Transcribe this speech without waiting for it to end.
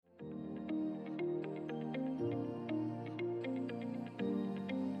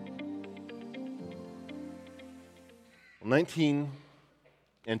19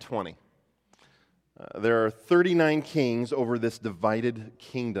 and 20. There are 39 kings over this divided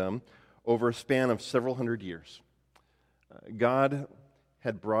kingdom over a span of several hundred years. God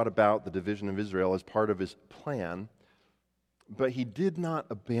had brought about the division of Israel as part of his plan, but he did not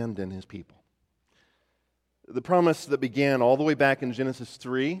abandon his people. The promise that began all the way back in Genesis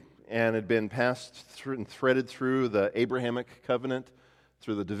 3 and had been passed through and threaded through the Abrahamic covenant,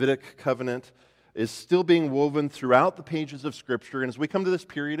 through the Davidic covenant, is still being woven throughout the pages of Scripture. And as we come to this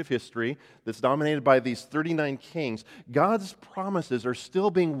period of history that's dominated by these 39 kings, God's promises are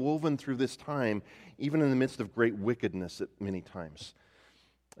still being woven through this time, even in the midst of great wickedness at many times.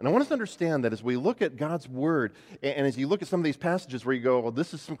 And I want us to understand that as we look at God's Word, and as you look at some of these passages where you go, well,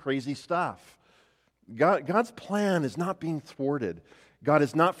 this is some crazy stuff. God's plan is not being thwarted. God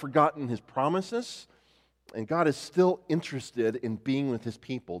has not forgotten his promises, and God is still interested in being with his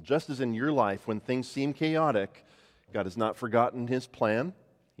people. Just as in your life, when things seem chaotic, God has not forgotten his plan.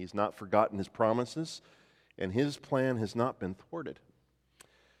 He's not forgotten his promises, and his plan has not been thwarted.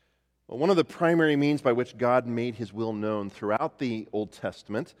 Well, one of the primary means by which God made his will known throughout the Old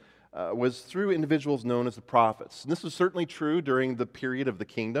Testament was through individuals known as the prophets. And this was certainly true during the period of the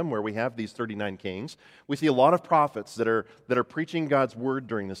kingdom where we have these 39 kings. We see a lot of prophets that are preaching God's word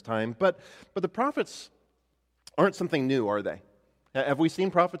during this time, but the prophets aren't something new, are they? Have we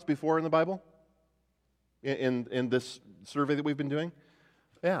seen prophets before in the Bible? In this survey that we've been doing?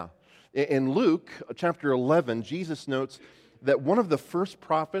 Yeah. In Luke chapter 11, Jesus notes that one of the first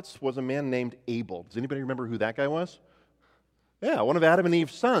prophets was a man named Abel. Does anybody remember who that guy was? Yeah, one of Adam and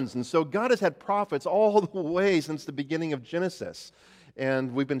Eve's sons. And so God has had prophets all the way since the beginning of Genesis,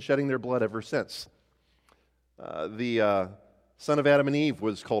 and we've been shedding their blood ever since. The son of Adam and Eve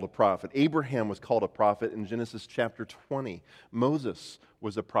was called a prophet. Abraham was called a prophet in Genesis chapter 20. Moses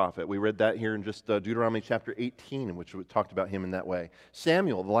was a prophet. We read that here in just Deuteronomy chapter 18, in which we talked about him in that way.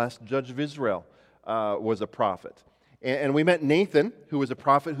 Samuel, the last judge of Israel, was a prophet. And we met Nathan, who was a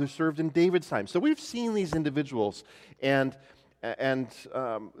prophet who served in David's time. So we've seen these individuals, and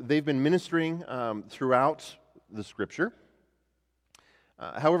they've been ministering throughout the Scripture.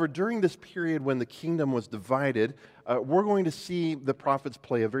 However, during this period when the kingdom was divided, we're going to see the prophets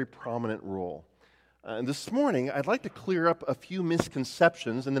play a very prominent role. And this morning, I'd like to clear up a few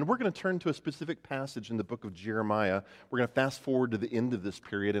misconceptions, and then we're going to turn to a specific passage in the book of Jeremiah. We're going to fast forward to the end of this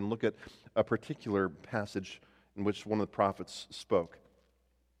period and look at a particular passage in which one of the prophets spoke.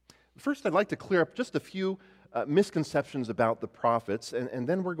 First, I'd like to clear up just a few misconceptions about the prophets, and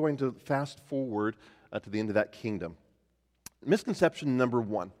then we're going to fast forward to the end of that kingdom. Misconception number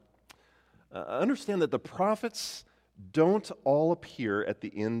one. Understand that the prophets don't all appear at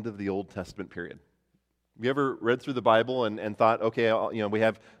the end of the Old Testament period. Have you ever read through the Bible and thought, okay, we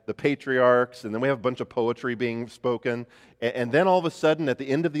have the patriarchs, and then we have a bunch of poetry being spoken, and then all of a sudden, at the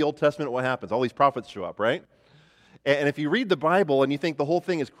end of the Old Testament, what happens? All these prophets show up, right? And if you read the Bible and you think the whole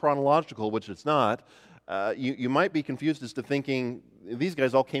thing is chronological, which it's not, you might be confused as to thinking these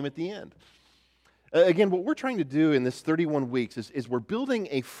guys all came at the end. Again, what we're trying to do in this 31 weeks is we're building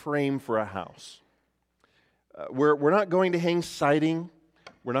a frame for a house. We're not going to hang siding.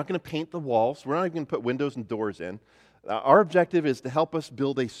 We're not going to paint the walls. We're not even going to put windows and doors in. Our objective is to help us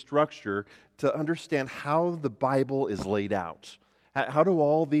build a structure to understand how the Bible is laid out. How do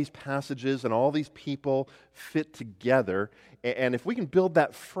all these passages and all these people fit together? And if we can build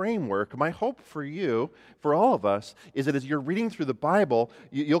that framework, my hope for you, for all of us, is that as you're reading through the Bible,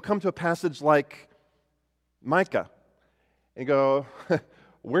 you'll come to a passage like Micah and go,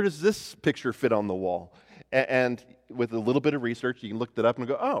 where does this picture fit on the wall? And with a little bit of research, you can look that up and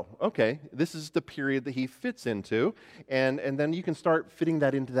go, oh, okay, this is the period that he fits into. And then you can start fitting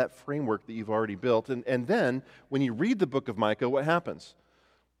that into that framework that you've already built. And then when you read the book of Micah, what happens?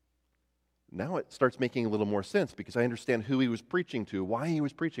 Now it starts making a little more sense because I understand who he was preaching to, why he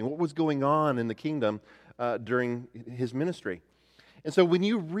was preaching, what was going on in the kingdom during his ministry. And so when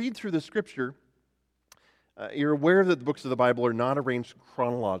you read through the Scripture, you're aware that the books of the Bible are not arranged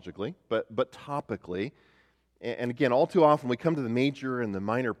chronologically, but topically. And again, all too often we come to the major and the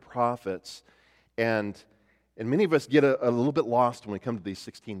minor prophets, and many of us get a little bit lost when we come to these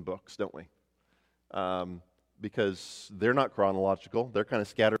 16 books, don't we? Because they're not chronological. They're kind of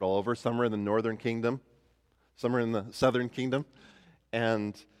scattered all over. Some are in the northern kingdom, some are in the southern kingdom.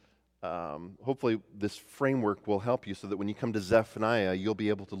 And hopefully this framework will help you so that when you come to Zephaniah, you'll be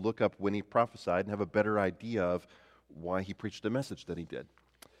able to look up when he prophesied and have a better idea of why he preached the message that he did.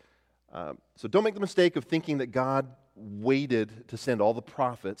 So don't make the mistake of thinking that God waited to send all the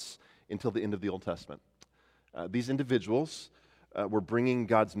prophets until the end of the Old Testament. These individuals were bringing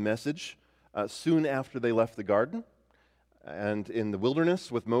God's message soon after they left the garden. and in the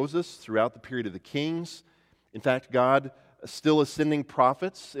wilderness with Moses throughout the period of the kings. In fact, God still is sending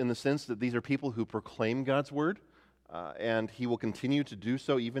prophets in the sense that these are people who proclaim God's word, and he will continue to do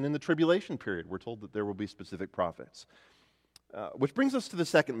so even in the tribulation period. We're told that there will be specific prophets. Which brings us to the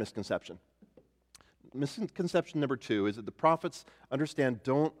second misconception. Misconception number 2 is that the prophets, understand,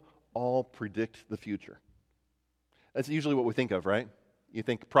 don't all predict the future. That's usually what we think of, right? You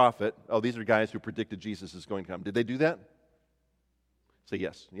think prophet, oh, these are guys who predicted Jesus is going to come. Did they do that? Say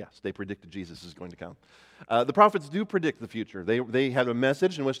yes, they predicted Jesus is going to come. The prophets do predict the future. They had a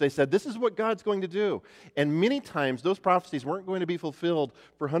message in which they said, this is what God's going to do. And many times those prophecies weren't going to be fulfilled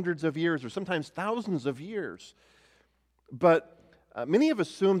for hundreds of years or sometimes thousands of years. But many have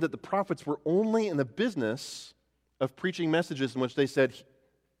assumed that the prophets were only in the business of preaching messages in which they said,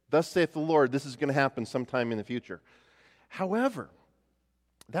 thus saith the Lord, this is going to happen sometime in the future. However,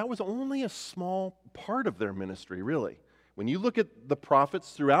 that was only a small part of their ministry, really. When you look at the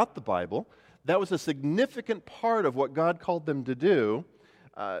prophets throughout the Bible, that was a significant part of what God called them to do.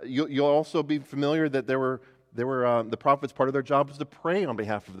 You'll also be familiar that the prophets, part of their job was to pray on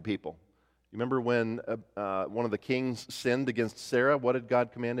behalf of the people. You remember when one of the kings sinned against Sarah? What did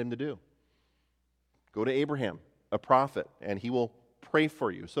God command him to do? Go to Abraham, a prophet, and he will pray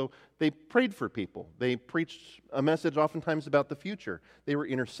for you. So they prayed for people. They preached a message oftentimes about the future. They were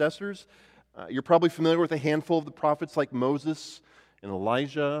intercessors. You're probably familiar with a handful of the prophets like Moses and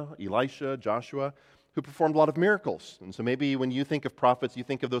Elijah, Elisha, Joshua, who performed a lot of miracles. And so maybe when you think of prophets, you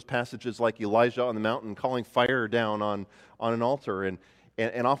think of those passages like Elijah on the mountain calling fire down on an altar. And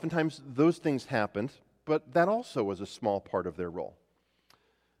oftentimes those things happened, but that also was a small part of their role.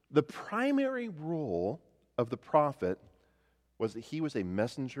 The primary role of the prophet was that he was a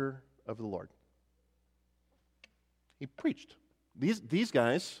messenger of the Lord. He preached. These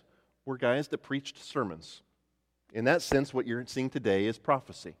guys were guys that preached sermons. In that sense, what you're seeing today is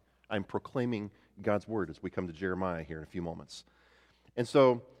prophecy. I'm proclaiming God's word as we come to Jeremiah here in a few moments. And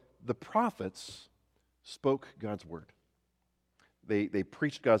so the prophets spoke God's word. They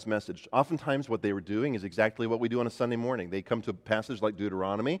preached God's message. Oftentimes what they were doing is exactly what we do on a Sunday morning. They come to a passage like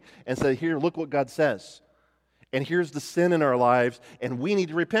Deuteronomy and say, here, look what God says. And here's the sin in our lives, and we need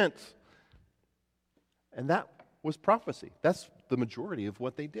to repent. And that was prophecy. That's the majority of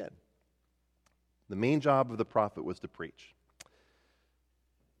what they did. The main job of the prophet was to preach.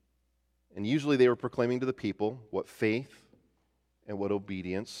 And usually they were proclaiming to the people what faith and what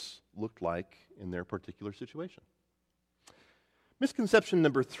obedience looked like in their particular situation. Misconception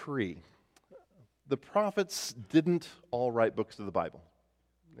number 3. The prophets didn't all write books of the Bible.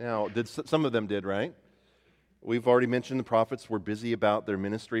 Now, some of them did, right? We've already mentioned the prophets were busy about their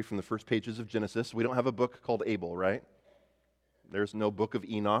ministry from the first pages of Genesis. We don't have a book called Abel, right? There's no book of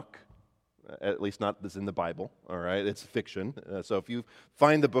Enoch. At least not that's in the Bible, all right? It's fiction. So if you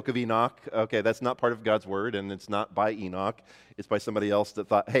find the book of Enoch, okay, that's not part of God's word, and it's not by Enoch. It's by somebody else that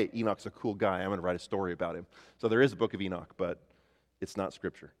thought, hey, Enoch's a cool guy. I'm going to write a story about him. So there is a book of Enoch, but it's not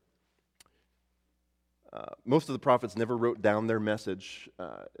Scripture. Most of the prophets never wrote down their message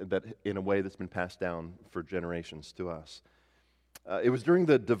that in a way that's been passed down for generations to us. It was during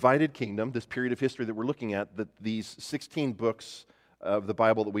the divided kingdom, this period of history that we're looking at, that these 16 books of the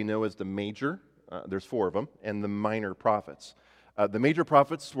Bible that we know as the major, there's 4 of them, and the minor prophets. The major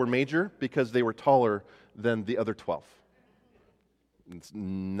prophets were major because they were taller than the other 12. It's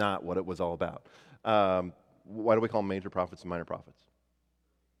not what it was all about. Why do we call them major prophets and minor prophets?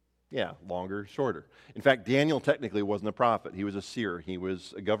 Yeah, longer, shorter. In fact, Daniel technically wasn't a prophet. He was a seer. He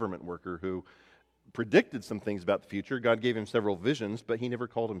was a government worker who predicted some things about the future. God gave him several visions, but he never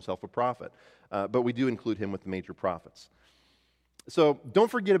called himself a prophet. But we do include him with the major prophets. So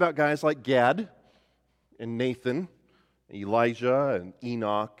don't forget about guys like Gad and Nathan, Elijah and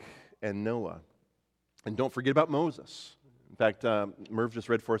Enoch and Noah. And don't forget about Moses. In fact, Merv just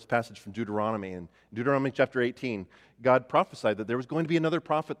read for us a passage from Deuteronomy. In Deuteronomy chapter 18, God prophesied that there was going to be another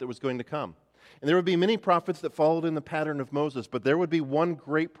prophet that was going to come. And there would be many prophets that followed in the pattern of Moses, but there would be one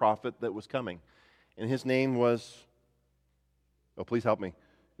great prophet that was coming. And his name was, oh, please help me.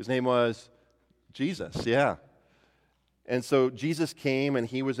 His name was Jesus, yeah. And so Jesus came, and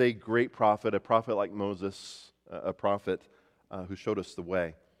he was a great prophet, a prophet like Moses, a prophet who showed us the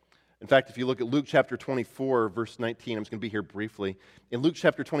way. In fact, if you look at Luke chapter 24, verse 19, I'm just going to be here briefly. In Luke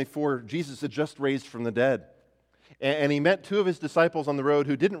chapter 24, Jesus had just raised from the dead. And he met 2 of his disciples on the road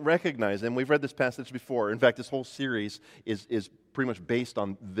who didn't recognize him. We've read this passage before. In fact, this whole series is pretty much based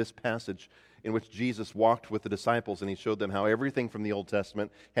on this passage in which Jesus walked with the disciples, and he showed them how everything from the Old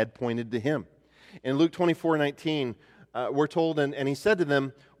Testament had pointed to him. In Luke 24:19, we're told, and he said to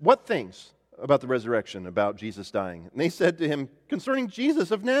them, what things? about the resurrection, about Jesus dying. And they said to him, concerning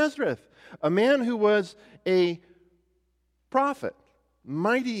Jesus of Nazareth, a man who was a prophet,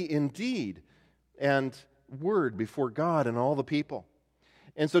 mighty in deed and word before God and all the people.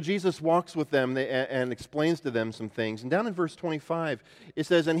 And so Jesus walks with them and explains to them some things. And down in verse 25, it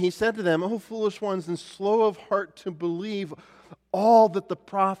says, and he said to them, O foolish ones, and slow of heart to believe all that the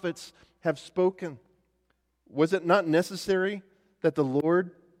prophets have spoken. Was it not necessary that the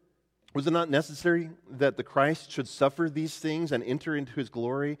Christ should suffer these things and enter into his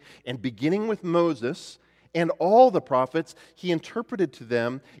glory? And beginning with Moses and all the prophets, he interpreted to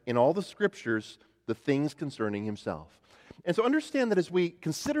them in all the scriptures the things concerning himself. And so understand that as we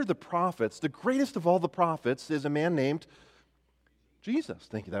consider the prophets, the greatest of all the prophets is a man named Jesus.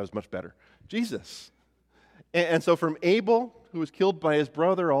 Thank you, that was much better. Jesus. And so from Abel, who was killed by his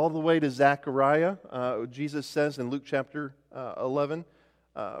brother, all the way to Zechariah, Jesus says in Luke chapter 11,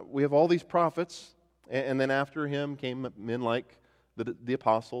 we have all these prophets, and then after him came men like the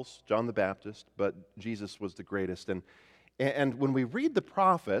apostles, John the Baptist, but Jesus was the greatest. And when we read the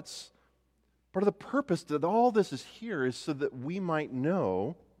prophets, part of the purpose that all this is here is so that we might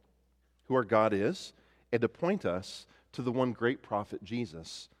know who our God is and to point us to the one great prophet,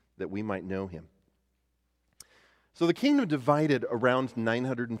 Jesus, that we might know him. So the kingdom divided around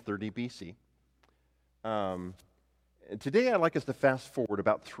 930 BC. Today I'd like us to fast forward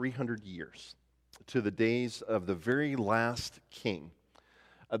about 300 years to the days of the very last king.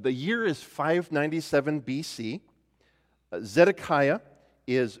 The year is 597 BC. Zedekiah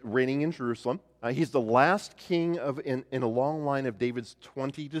is reigning in Jerusalem. He's the last king in a long line of David's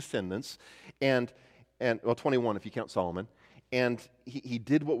 20 descendants, and 21 if you count Solomon. And he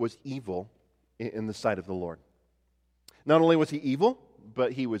did what was evil in the sight of the Lord. Not only was he evil,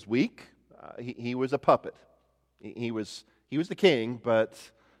 but he was weak. He was a puppet. He was the king, but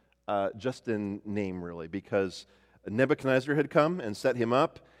just in name, really, because Nebuchadnezzar had come and set him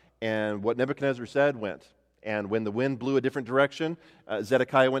up, and what Nebuchadnezzar said went. And when the wind blew a different direction,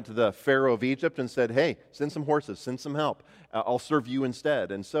 Zedekiah went to the Pharaoh of Egypt and said, hey, send some horses, send some help. I'll serve you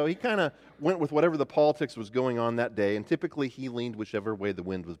instead. And so he kind of went with whatever the politics was going on that day, and typically he leaned whichever way the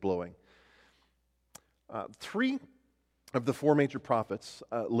wind was blowing. Three of the four major prophets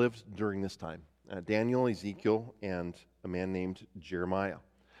lived during this time, Daniel, Ezekiel, and a man named Jeremiah.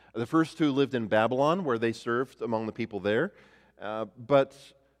 The first two lived in Babylon, where they served among the people there. But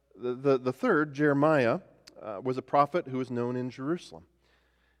the third, Jeremiah, was a prophet who was known in Jerusalem.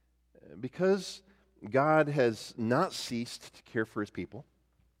 Because God has not ceased to care for his people,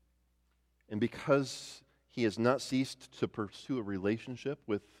 and because he has not ceased to pursue a relationship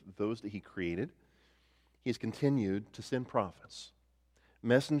with those that he created, he has continued to send prophets,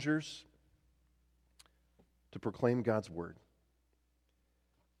 messengers, to proclaim God's word.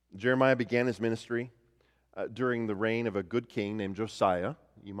 Jeremiah began his ministry during the reign of a good king named Josiah.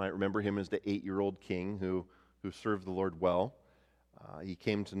 You might remember him as the 8-year-old king who served the Lord well. He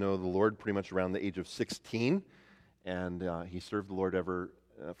came to know the Lord pretty much around the age of 16, and he served the Lord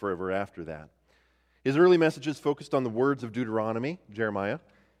forever after that. His early messages focused on the words of Deuteronomy, Jeremiah,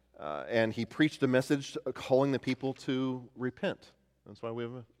 and he preached a message calling the people to repent. That's why we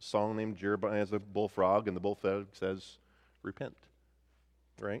have a song named Jeremiah as a bullfrog, and the bullfrog says, repent,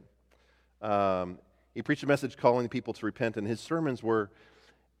 right? He preached a message calling the people to repent, and his sermons were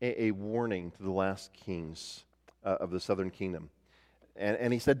a warning to the last kings of the southern kingdom.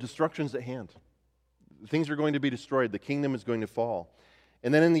 And he said, destruction's at hand. Things are going to be destroyed. The kingdom is going to fall.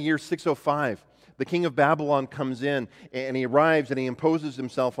 And then in the year 605, the king of Babylon comes in, and he arrives, and he imposes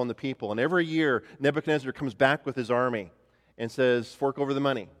himself on the people. And every year, Nebuchadnezzar comes back with his army and says, fork over the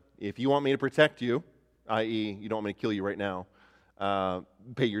money. If you want me to protect you, i.e., you don't want me to kill you right now,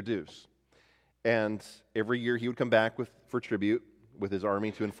 pay your dues. And every year he would come back for tribute with his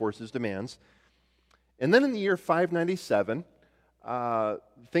army to enforce his demands. And then in the year 597,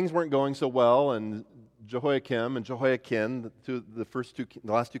 things weren't going so well, and Jehoiakim and Jehoiakim, the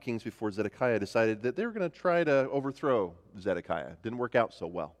last two kings before Zedekiah, decided that they were going to try to overthrow Zedekiah. Didn't work out so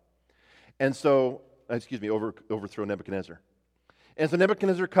well. And so, overthrow Nebuchadnezzar. And so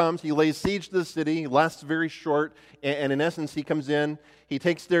Nebuchadnezzar comes, he lays siege to the city, he lasts very short, and in essence he comes in, he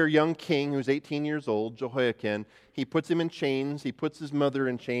takes their young king, who's 18 years old, Jehoiakim, he puts him in chains, he puts his mother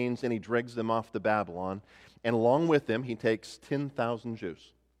in chains, and he drags them off to Babylon. And along with him, he takes 10,000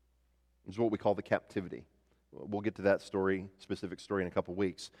 Jews. This is what we call the captivity. We'll get to that specific story in a couple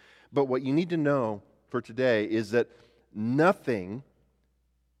weeks. But what you need to know for today is that nothing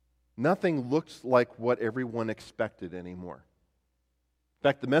looks like what everyone expected anymore. In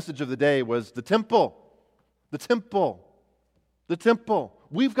fact, the message of the day was the temple, the temple, The temple.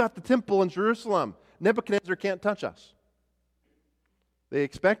 We've got the temple in Jerusalem. Nebuchadnezzar can't touch us. They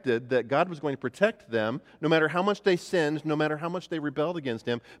expected that God was going to protect them no matter how much they sinned, no matter how much they rebelled against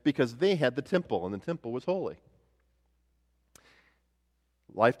Him, because they had the temple, and the temple was holy.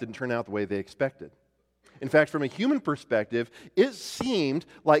 Life didn't turn out the way they expected. In fact, from a human perspective, it seemed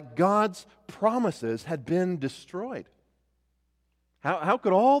like God's promises had been destroyed. How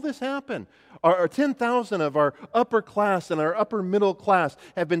could all this happen? Our 10,000 of our upper class and our upper middle class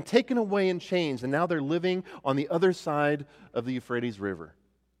have been taken away in chains, and now they're living on the other side of the Euphrates River,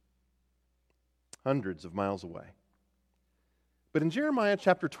 hundreds of miles away. But in Jeremiah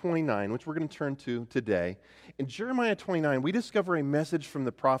chapter 29, which we're going to turn to today, in Jeremiah 29, we discover a message from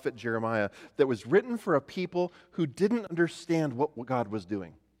the prophet Jeremiah that was written for a people who didn't understand what God was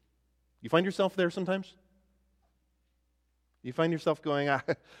doing. You find yourself there sometimes? You find yourself going,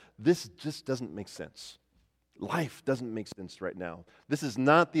 this just doesn't make sense. Life doesn't make sense right now. This is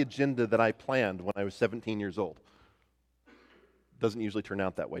not the agenda that I planned when I was 17 years old. Doesn't usually turn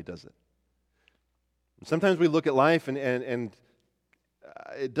out that way, does it? Sometimes we look at life and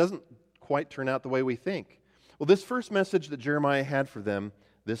it doesn't quite turn out the way we think. Well, this first message that Jeremiah had for them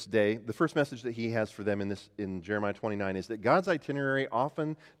this day, the first message that he has for them in Jeremiah 29 is that God's itinerary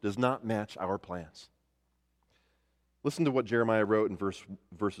often does not match our plans. Listen to what Jeremiah wrote in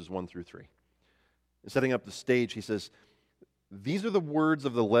verses 1 through 3. Setting up the stage, he says, "These are the words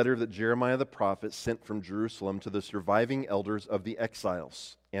of the letter that Jeremiah the prophet sent from Jerusalem to the surviving elders of the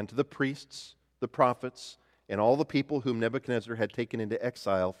exiles, and to the priests, the prophets, and all the people whom Nebuchadnezzar had taken into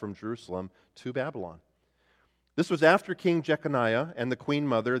exile from Jerusalem to Babylon. This was after King Jeconiah and the queen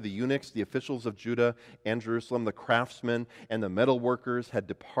mother, the eunuchs, the officials of Judah and Jerusalem, the craftsmen, and the metal workers had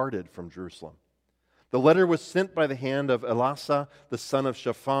departed from Jerusalem. The letter was sent by the hand of Elasah, the son of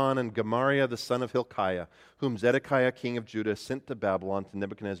Shaphan, and Gemariah, the son of Hilkiah, whom Zedekiah, king of Judah, sent to Babylon, to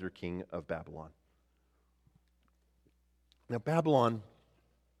Nebuchadnezzar, king of Babylon." Now, Babylon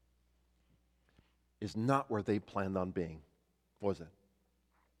is not where they planned on being, was it?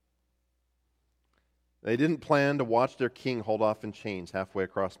 They didn't plan to watch their king hauled off in chains halfway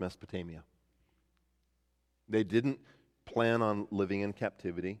across Mesopotamia. They didn't plan on living in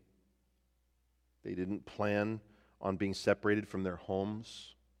captivity. They didn't plan on being separated from their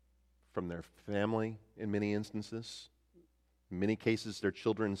homes, from their family in many instances. In many cases, their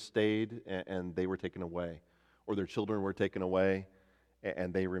children stayed and they were taken away, or their children were taken away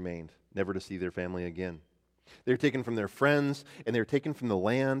and they remained, never to see their family again. They were taken from their friends, and they were taken from the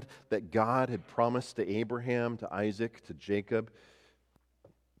land that God had promised to Abraham, to Isaac, to Jacob.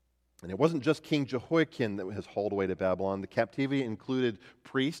 And it wasn't just King Jehoiakim that was hauled away to Babylon. The captivity included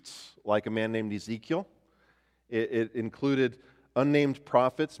priests, like a man named Ezekiel. It included unnamed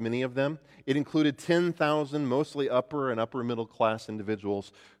prophets, many of them. It included 10,000, mostly upper and upper middle class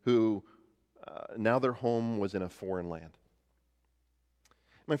individuals who now their home was in a foreign land.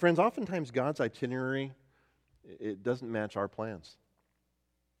 My friends, oftentimes God's itinerary, it doesn't match our plans.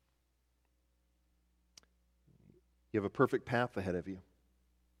 You have a perfect path ahead of you.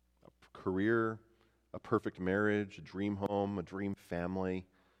 A career, a perfect marriage, a dream home, a dream family.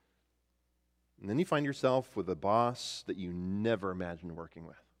 And then you find yourself with a boss that you never imagined working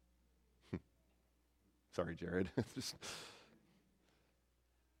with. Sorry, Jared.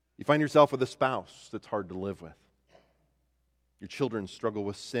 You find yourself with a spouse that's hard to live with. Your children struggle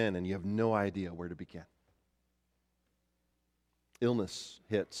with sin and you have no idea where to begin. Illness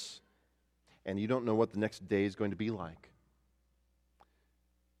hits and you don't know what the next day is going to be like.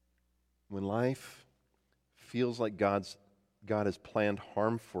 When life feels like God has planned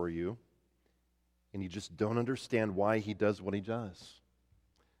harm for you and you just don't understand why He does what He does.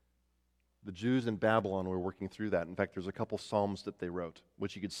 The Jews in Babylon were working through that. In fact, there's a couple Psalms that they wrote,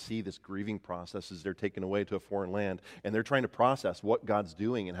 which you could see this grieving process as they're taken away to a foreign land. And they're trying to process what God's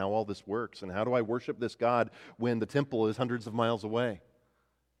doing and how all this works. And how do I worship this God when the temple is hundreds of miles away?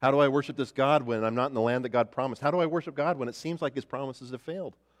 How do I worship this God when I'm not in the land that God promised? How do I worship God when it seems like His promises have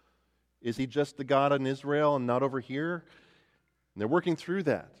failed? Is He just the God in Israel and not over here? And they're working through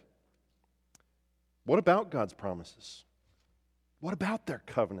that. What about God's promises? What about their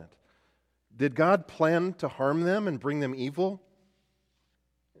covenant? Did God plan to harm them and bring them evil?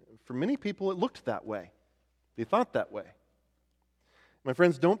 For many people, it looked that way. They thought that way. My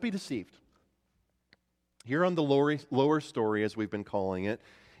friends, don't be deceived. Here on the lower story, as we've been calling it,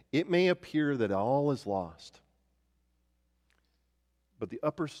 it may appear that all is lost. But the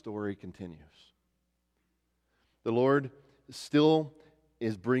upper story continues. The Lord still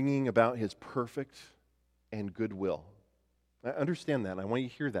is bringing about His perfect and good will. I understand that. I want you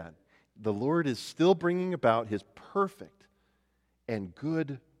to hear that. The Lord is still bringing about His perfect and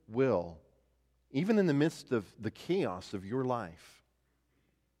good will, even in the midst of the chaos of your life,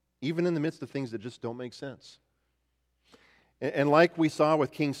 even in the midst of things that just don't make sense. And like we saw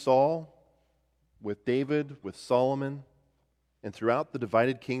with King Saul, with David, with Solomon, and throughout the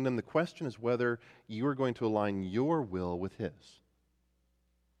divided kingdom, the question is whether you are going to align your will with his.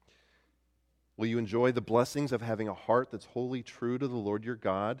 Will you enjoy the blessings of having a heart that's wholly true to the Lord your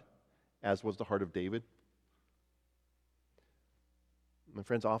God, as was the heart of David? My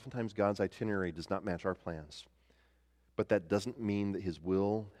friends, oftentimes God's itinerary does not match our plans, but that doesn't mean that his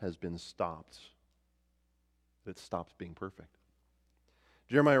will has been stopped, that it stops being perfect.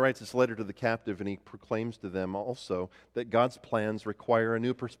 Jeremiah writes this letter to the captive, and he proclaims to them also that God's plans require a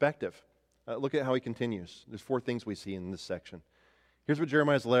new perspective. Look at how he continues. There's 4 things we see in this section. Here's what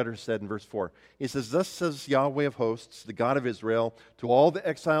Jeremiah's letter said in verse 4. He says, "Thus says Yahweh of hosts, the God of Israel, to all the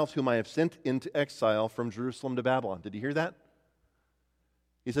exiles whom I have sent into exile from Jerusalem to Babylon." Did you hear that?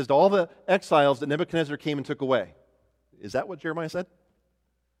 He says, to all the exiles that Nebuchadnezzar came and took away. Is that what Jeremiah said?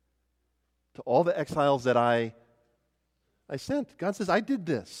 To all the exiles that I sent. God says, I did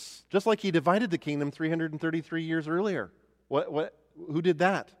this. Just like he divided the kingdom 333 years earlier. Who did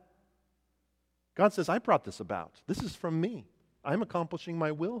that? God says, I brought this about. This is from me. I'm accomplishing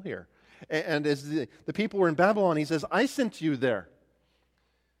my will here. And as the people were in Babylon, he says, I sent you there.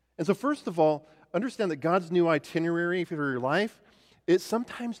 And so first of all, understand that God's new itinerary for your life, it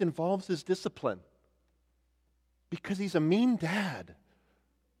sometimes involves his discipline. Because he's a mean dad.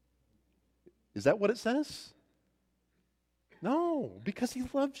 Is that what it says? No, because he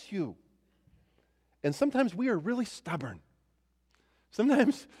loves you. And sometimes we are really stubborn.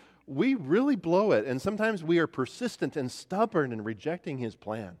 Sometimes we really blow it, and sometimes we are persistent and stubborn in rejecting his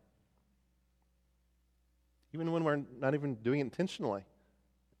plan. Even when we're not even doing it intentionally.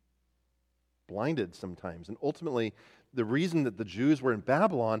 Blinded sometimes. And ultimately, the reason that the Jews were in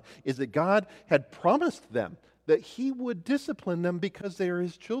Babylon is that God had promised them that he would discipline them because they are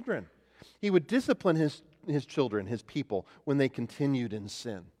his children. He would discipline his children, his people, when they continued in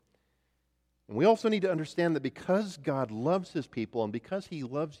sin. And we also need to understand that because God loves his people and because he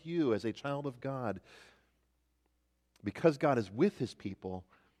loves you as a child of God, because God is with his people,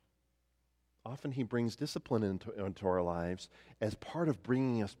 often he brings discipline into our lives as part of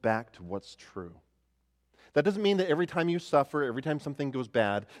bringing us back to what's true. That doesn't mean that every time you suffer, every time something goes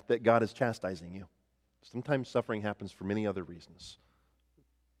bad, that God is chastising you. Sometimes suffering happens for many other reasons.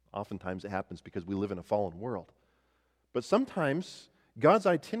 Oftentimes it happens because we live in a fallen world. But sometimes God's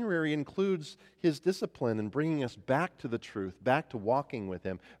itinerary includes his discipline in bringing us back to the truth, back to walking with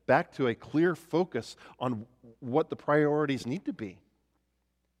him, back to a clear focus on what the priorities need to be,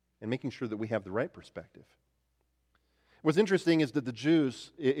 and making sure that we have the right perspective. What's interesting is that the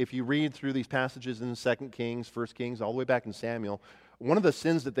Jews, if you read through these passages in 2 Kings, 1 Kings, all the way back in Samuel, one of the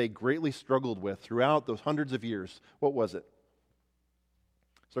sins that they greatly struggled with throughout those hundreds of years, what was it?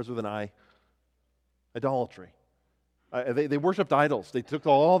 Starts with an I. Idolatry. They worshipped idols. They took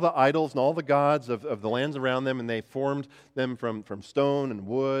all the idols and all the gods of the lands around them, and they formed them from stone and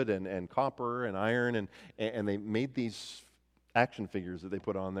wood and copper and iron, and they made these action figures that they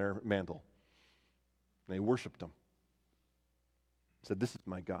put on their mantle. And they worshipped them. Said, this is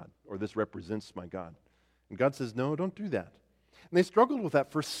my God, or this represents my God. And God says, no, don't do that. And they struggled with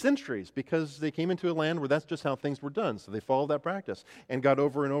that for centuries because they came into a land where that's just how things were done. So they followed that practice. And God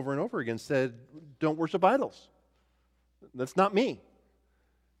over and over and over again said, don't worship idols. That's not me.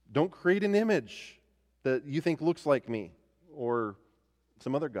 Don't create an image that you think looks like me or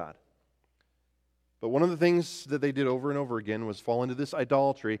some other God. But one of the things that they did over and over again was fall into this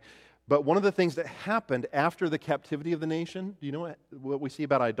idolatry. But one of the things that happened after the captivity of the nation, do you know what we see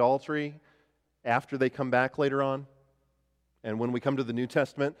about idolatry after they come back later on? And when we come to the New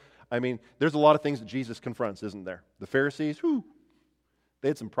Testament, I mean, there's a lot of things that Jesus confronts, isn't there? The Pharisees, they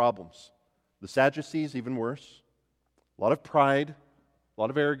had some problems. The Sadducees, even worse. A lot of pride, a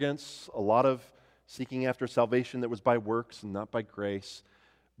lot of arrogance, a lot of seeking after salvation that was by works and not by grace.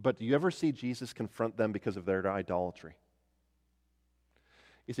 But do you ever see Jesus confront them because of their idolatry?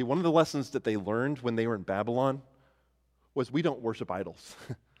 You see, one of the lessons that they learned when they were in Babylon was we don't worship idols.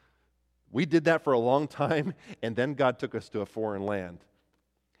 We did that for a long time, and then God took us to a foreign land.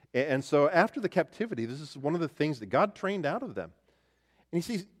 And so after the captivity, this is one of the things that God trained out of them. And you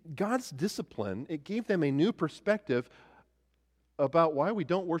see, God's discipline, it gave them a new perspective about why we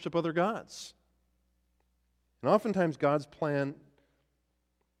don't worship other gods. And oftentimes God's plan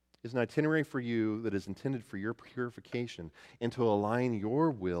is an itinerary for you that is intended for your purification and to align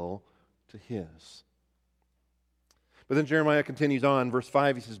your will to his. But then Jeremiah continues on, verse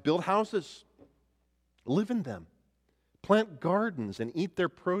 5, he says, build houses, live in them, plant gardens and eat their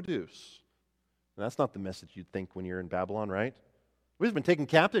produce. Now, that's not the message you'd think when you're in Babylon, right? We've just been taken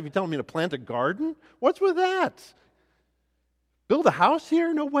captive. You're telling me to plant a garden? What's with that? Build a house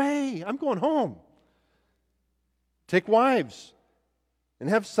here? No way. I'm going home. Take wives and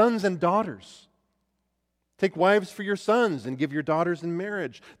have sons and daughters. Take wives for your sons and give your daughters in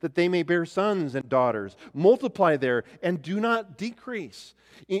marriage, that they may bear sons and daughters. Multiply there and do not decrease.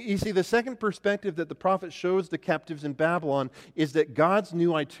 You see, the second perspective that the prophet shows the captives in Babylon is that God's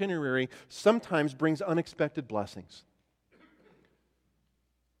new itinerary sometimes brings unexpected blessings.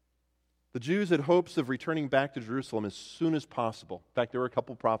 The Jews had hopes of returning back to Jerusalem as soon as possible. In fact, there were a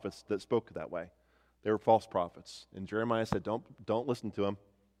couple prophets that spoke that way. They were false prophets. And Jeremiah said, don't listen to them.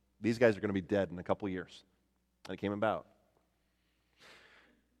 These guys are going to be dead in a couple years. And it came about.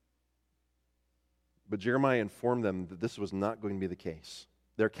 But Jeremiah informed them that this was not going to be the case.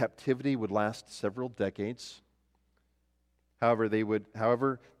 Their captivity would last several decades. However, they would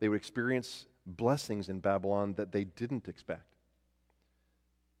experience blessings in Babylon that they didn't expect.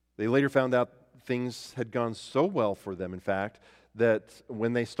 They later found out things had gone so well for them, in fact, that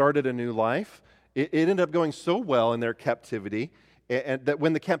when they started a new life, it ended up going so well in their captivity, and that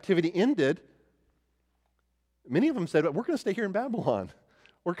when the captivity ended, many of them said, we're going to stay here in Babylon.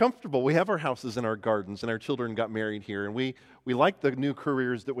 We're comfortable. We have our houses and our gardens, and our children got married here, and we like the new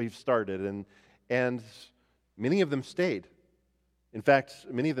careers that we've started. And many of them stayed. In fact,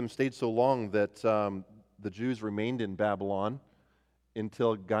 many of them stayed so long that the Jews remained in Babylon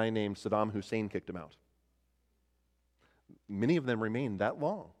until a guy named Saddam Hussein kicked them out. Many of them remained that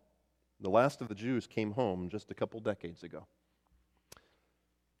long. The last of the Jews came home just a couple decades ago.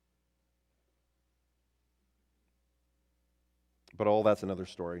 But all that's another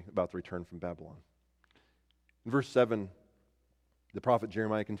story about the return from Babylon. In verse 7, the prophet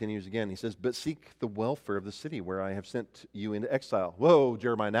Jeremiah continues again. He says, but seek the welfare of the city where I have sent you into exile. Whoa,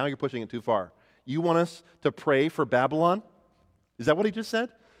 Jeremiah, now you're pushing it too far. You want us to pray for Babylon? Is that what he just said?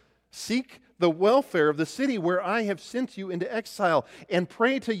 Seek the welfare of the city where I have sent you into exile, and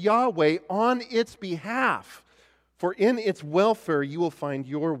pray to Yahweh on its behalf, for in its welfare you will find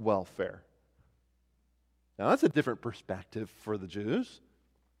your welfare. Now that's a different perspective for the Jews.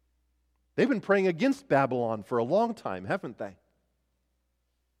 They've been praying against Babylon for a long time, haven't they?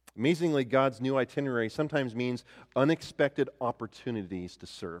 Amazingly, God's new itinerary sometimes means unexpected opportunities to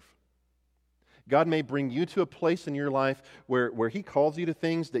serve. God may bring you to a place in your life where He calls you to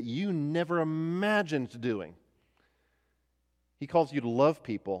things that you never imagined doing. He calls you to love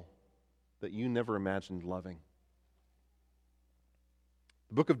people that you never imagined loving.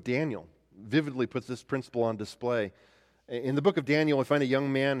 The book of Daniel vividly puts this principle on display. In the book of Daniel, we find a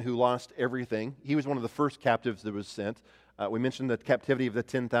young man who lost everything. He was one of the first captives that was sent. We mentioned the captivity of the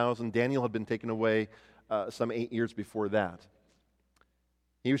 10,000. Daniel had been taken away some 8 years before that.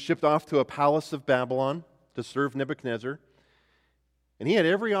 He was shipped off to a palace of Babylon to serve Nebuchadnezzar. And he had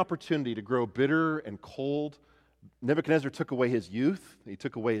every opportunity to grow bitter and cold. Nebuchadnezzar took away his youth. He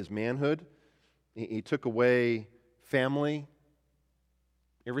took away his manhood. He took away family.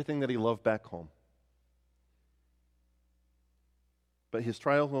 Everything that he loved back home. But his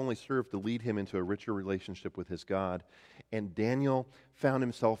trials only served to lead him into a richer relationship with his God. And Daniel found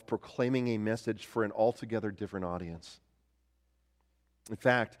himself proclaiming a message for an altogether different audience. In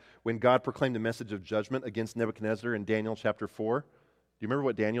fact, when God proclaimed a message of judgment against Nebuchadnezzar in Daniel chapter 4, do you remember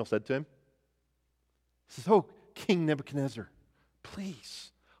what Daniel said to him? He says, "Oh, King Nebuchadnezzar,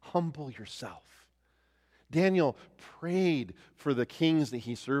 please humble yourself." Daniel prayed for the kings that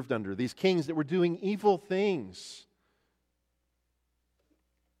he served under, these kings that were doing evil things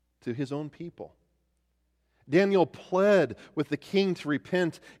to his own people. Daniel pled with the king to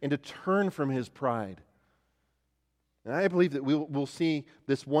repent and to turn from his pride. And I believe that we'll see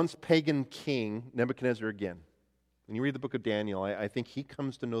this once pagan king, Nebuchadnezzar, again. When you read the book of Daniel, I think he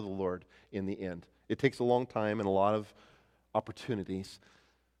comes to know the Lord in the end. It takes a long time and a lot of opportunities.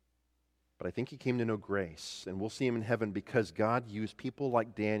 But I think he came to know grace. And we'll see him in heaven because God used people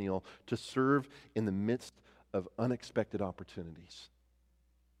like Daniel to serve in the midst of unexpected opportunities.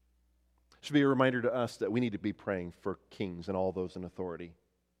 It should be a reminder to us that we need to be praying for kings and all those in authority,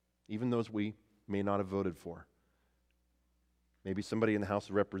 even those we may not have voted for. Maybe somebody in the House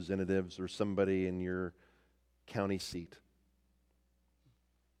of Representatives or somebody in your county seat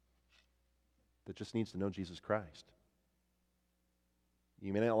that just needs to know Jesus Christ.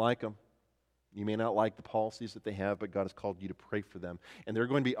 You may not like them. You may not like the policies that they have, but God has called you to pray for them. And there are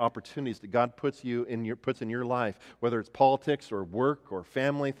going to be opportunities that God puts in your life, whether it's politics or work or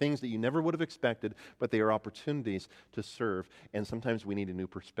family, things that you never would have expected, but they are opportunities to serve. And sometimes we need a new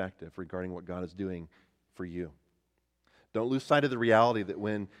perspective regarding what God is doing for you. Don't lose sight of the reality that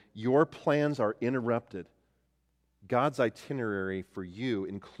when your plans are interrupted, God's itinerary for you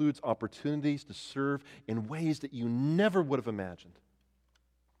includes opportunities to serve in ways that you never would have imagined.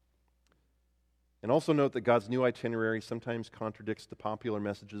 And also note that God's new itinerary sometimes contradicts the popular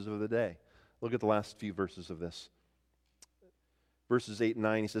messages of the day. Look at the last few verses of this. Verses 8 and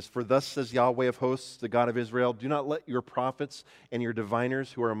 9, he says, "For thus says Yahweh of hosts, the God of Israel, do not let your prophets and your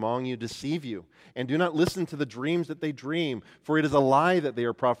diviners who are among you deceive you, and do not listen to the dreams that they dream, for it is a lie that they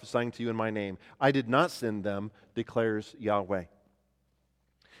are prophesying to you in my name. I did not send them, declares Yahweh."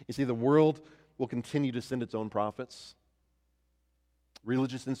 You see, the world will continue to send its own prophets.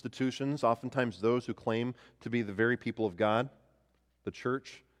 Religious institutions, oftentimes those who claim to be the very people of God, the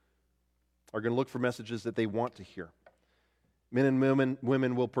church, are going to look for messages that they want to hear. Men and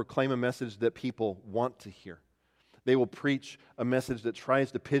women will proclaim a message that people want to hear. They will preach a message that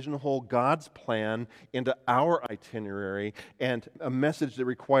tries to pigeonhole God's plan into our itinerary, and a message that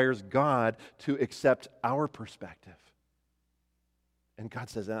requires God to accept our perspective. And God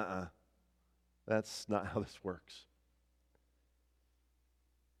says, that's not how this works.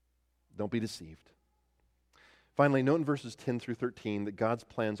 Don't be deceived. Finally, note in verses 10 through 13 that God's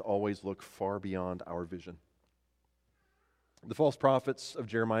plans always look far beyond our vision. The false prophets of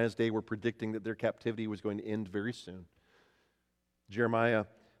Jeremiah's day were predicting that their captivity was going to end very soon. Jeremiah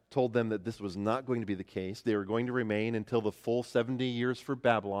told them that this was not going to be the case. They were going to remain until the full 70 years for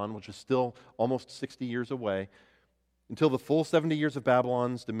Babylon, which is still almost 60 years away, until the full 70 years of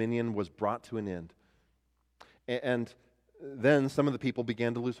Babylon's dominion was brought to an end. And then some of the people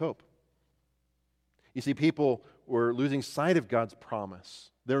began to lose hope. You see, people were losing sight of God's promise.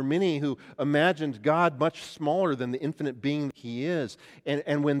 There are many who imagined God much smaller than the infinite being that He is.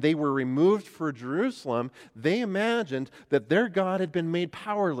 And when they were removed from Jerusalem, they imagined that their God had been made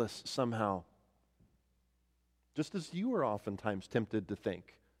powerless somehow. Just as you are oftentimes tempted to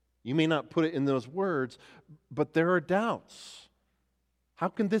think. You may not put it in those words, but there are doubts. How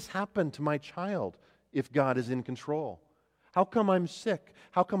can this happen to my child if God is in control? How come I'm sick?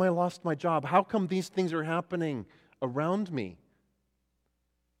 How come I lost my job? How come these things are happening around me?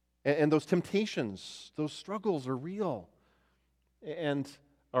 And those temptations, those struggles are real. And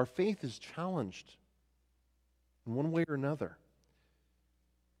our faith is challenged in one way or another.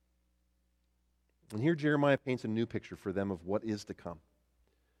 And here Jeremiah paints a new picture for them of what is to come.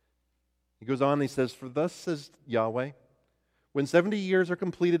 He goes on and he says, "For thus says Yahweh, when 70 years are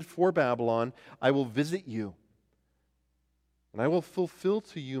completed for Babylon, I will visit you. And I will fulfill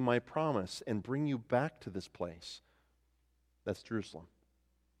to you my promise and bring you back to this place." That's Jerusalem.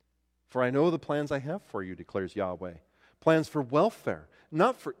 "For I know the plans I have for you, declares Yahweh. Plans for welfare,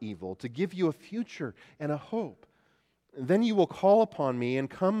 not for evil, to give you a future and a hope. Then you will call upon me and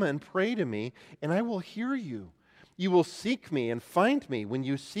come and pray to me, and I will hear you. You will seek me and find me when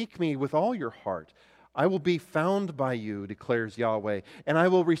you seek me with all your heart. I will be found by you, declares Yahweh, and I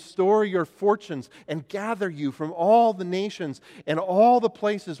will restore your fortunes and gather you from all the nations and all the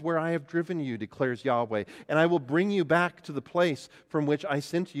places where I have driven you, declares Yahweh, and I will bring you back to the place from which I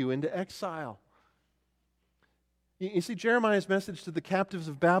sent you into exile." You see, Jeremiah's message to the captives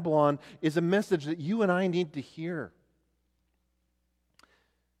of Babylon is a message that you and I need to hear.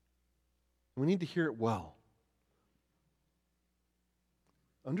 We need to hear it well.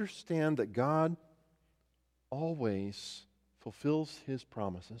 Understand that God always fulfills His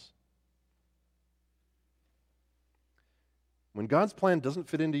promises. When God's plan doesn't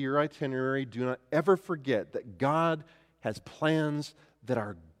fit into your itinerary, do not ever forget that God has plans that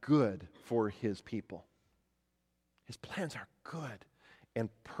are good for His people. His plans are good and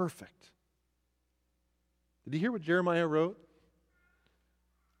perfect. Did you hear what Jeremiah wrote?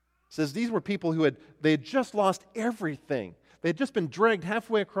 It says these were people who had just lost everything. They had just been dragged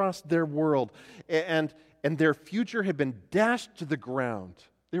halfway across their world, and their future had been dashed to the ground.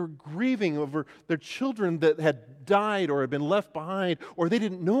 They were grieving over their children that had died or had been left behind, or they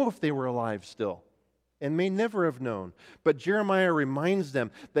didn't know if they were alive still and may never have known. But Jeremiah reminds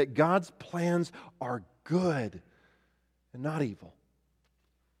them that God's plans are good and not evil.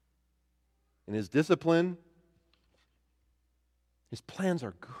 In His discipline, His plans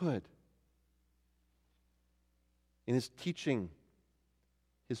are good. In His teaching,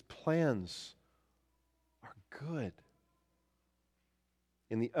 His plans are good.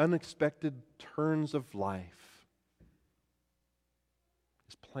 In the unexpected turns of life,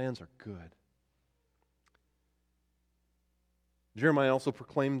 His plans are good. Jeremiah also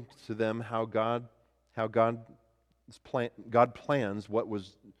proclaimed to them how God plans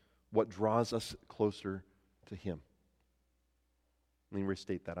what draws us closer to Him. Let me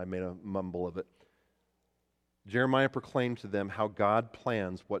restate that. I made a mumble of it. Jeremiah proclaimed to them how God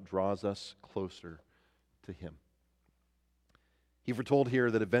plans what draws us closer to Him. He foretold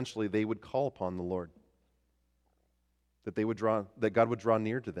here that eventually they would call upon the Lord, that God would draw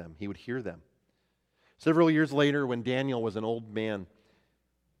near to them. He would hear them. Several years later, when Daniel was an old man,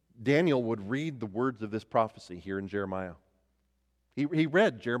 Daniel would read the words of this prophecy here in Jeremiah. He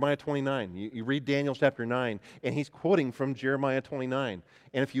read Jeremiah 29. You read Daniel chapter 9, and he's quoting from Jeremiah 29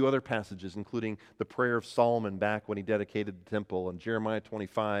 and a few other passages, including the prayer of Solomon back when he dedicated the temple, and Jeremiah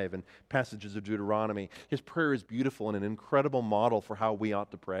 25, and passages of Deuteronomy. His prayer is beautiful and an incredible model for how we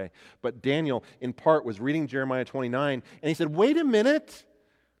ought to pray. But Daniel, in part, was reading Jeremiah 29, and he said, wait a minute.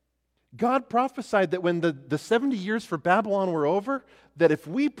 God prophesied that when the 70 years for Babylon were over, that if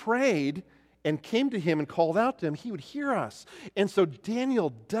we prayed and came to Him and called out to Him, He would hear us. And so Daniel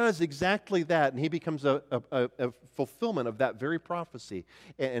does exactly that, and he becomes a fulfillment of that very prophecy,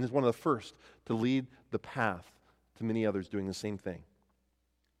 and is one of the first to lead the path to many others doing the same thing.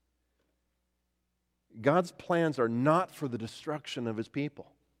 God's plans are not for the destruction of His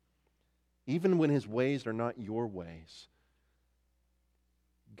people, even when His ways are not your ways.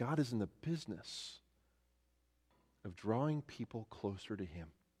 God is in the business of drawing people closer to Him.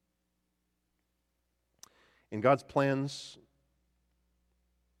 And God's plans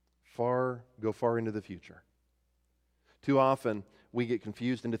go far into the future. Too often, we get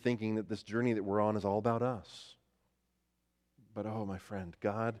confused into thinking that this journey that we're on is all about us. But oh, my friend,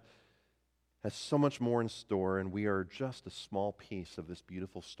 God has so much more in store, and we are just a small piece of this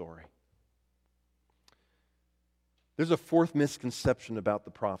beautiful story. There's a fourth misconception about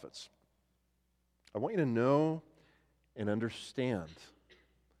the prophets. I want you to know and understand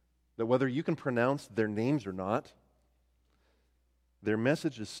that whether you can pronounce their names or not, their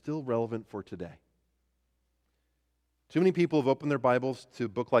message is still relevant for today. Too many people have opened their Bibles to a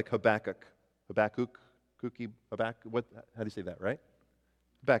book like Habakkuk. How do you say that, right?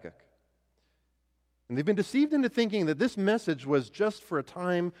 Habakkuk. And they've been deceived into thinking that this message was just for a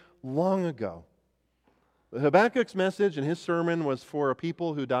time long ago. Habakkuk's message and his sermon was for a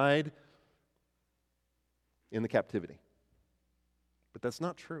people who died in the captivity. But that's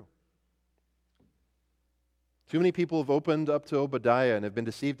not true. Too many people have opened up to Obadiah and have been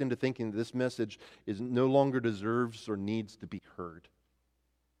deceived into thinking that this message no longer deserves or needs to be heard.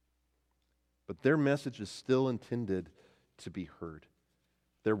 But their message is still intended to be heard.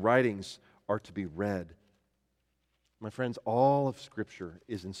 Their writings are to be read. My friends, all of Scripture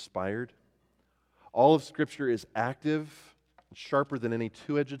is inspired. All of Scripture is active, sharper than any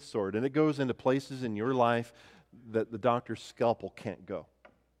two-edged sword, and it goes into places in your life that the doctor's scalpel can't go.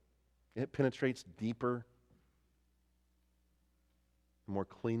 It penetrates deeper, more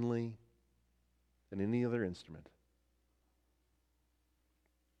cleanly than any other instrument.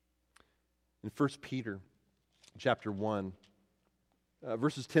 In 1 Peter chapter 1,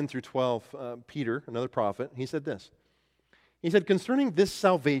 verses 10 through 12, Peter, another prophet, he said this. He said, concerning this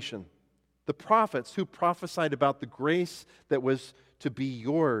salvation, the prophets who prophesied about the grace that was to be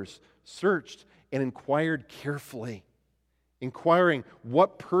yours searched and inquired carefully, inquiring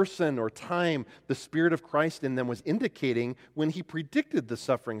what person or time the Spirit of Christ in them was indicating when He predicted the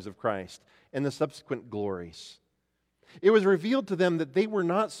sufferings of Christ and the subsequent glories. It was revealed to them that they were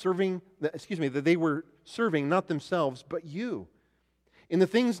serving not themselves but you, in the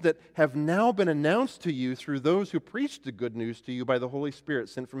things that have now been announced to you through those who preached the good news to you by the Holy Spirit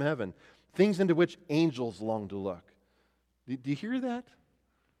sent from heaven, things into which angels long to look. Do you hear that?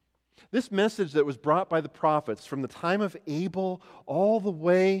 This message that was brought by the prophets from the time of Abel all the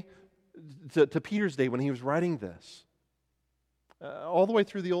way to Peter's day when he was writing this, all the way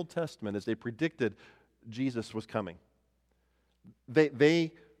through the Old Testament as they predicted Jesus was coming.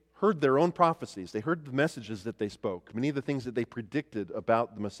 They heard their own prophecies. They heard the messages that they spoke, many of the things that they predicted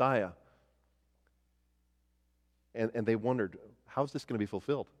about the Messiah. And they wondered, how's this going to be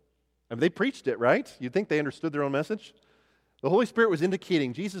fulfilled? I mean, they preached it, right? You'd think they understood their own message. The Holy Spirit was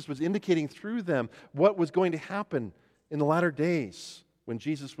indicating, Jesus was indicating through them what was going to happen in the latter days when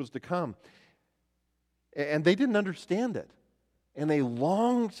Jesus was to come. And they didn't understand it. And they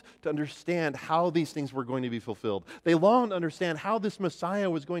longed to understand how these things were going to be fulfilled. They longed to understand how this Messiah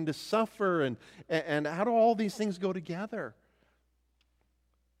was going to suffer and how do all these things go together.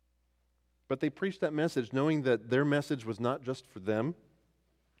 But they preached that message knowing that their message was not just for them,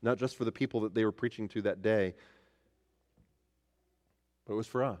 not just for the people that they were preaching to that day, but it was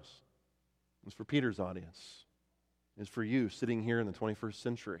for us. It was for Peter's audience. It was for you sitting here in the 21st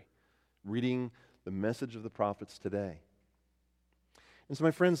century, reading the message of the prophets today. And so,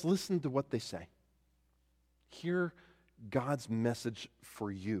 my friends, listen to what they say. Hear God's message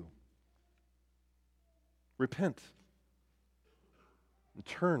for you. Repent and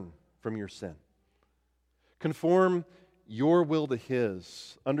turn from your sin. Conform your will to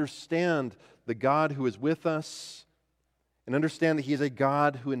His. Understand the God who is with us, and understand that He is a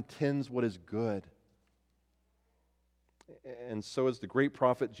God who intends what is good. And so is the great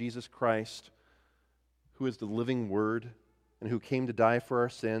prophet Jesus Christ, who is the living Word, and who came to die for our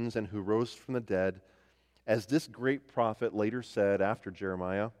sins, and who rose from the dead, as this great prophet later said after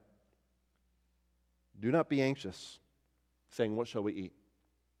Jeremiah, "Do not be anxious, saying, 'What shall we eat?'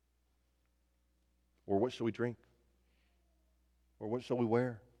 Or 'What shall we drink?' Or 'What shall we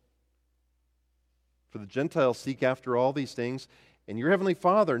wear?' For the Gentiles seek after all these things, and your heavenly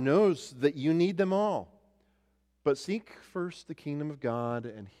Father knows that you need them all. But seek first the kingdom of God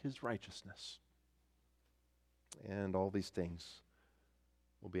and His righteousness, and all these things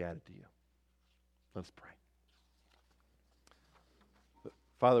will be added to you." Let's pray.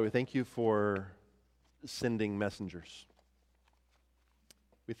 Father, we thank you for sending messengers.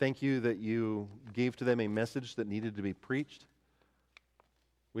 We thank you that you gave to them a message that needed to be preached.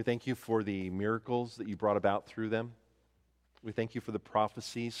 We thank you for the miracles that you brought about through them. We thank you for the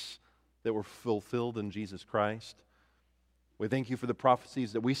prophecies that were fulfilled in Jesus Christ. We thank you for the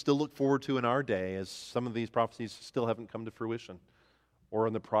prophecies that we still look forward to in our day, as some of these prophecies still haven't come to fruition or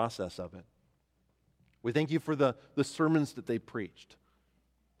in the process of it. We thank you for the sermons that they preached,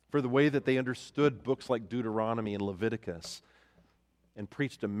 for the way that they understood books like Deuteronomy and Leviticus and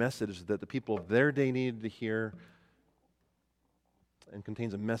preached a message that the people of their day needed to hear, and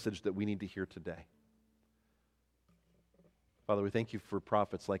contains a message that we need to hear today. Father, we thank you for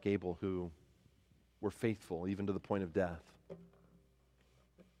prophets like Abel who were faithful even to the point of death.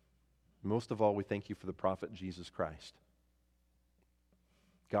 Most of all, we thank you for the prophet Jesus Christ,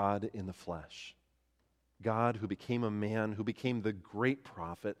 God in the flesh. God who became a man, who became the great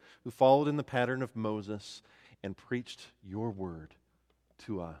prophet, who followed in the pattern of Moses and preached your word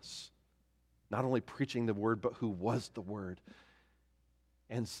to us. Not only preaching the word, but who was the word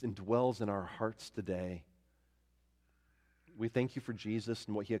and dwells in our hearts today. We thank you for Jesus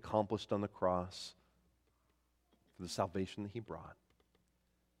and what He accomplished on the cross, for the salvation that He brought.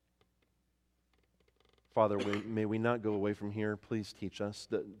 Father, may we not go away from here. Please teach us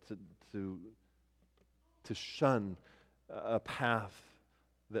to shun a path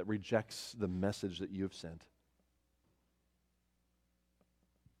that rejects the message that you have sent.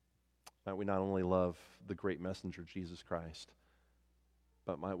 Might we not only love the great messenger, Jesus Christ,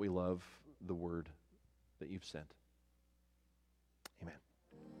 but might we love the word that you've sent.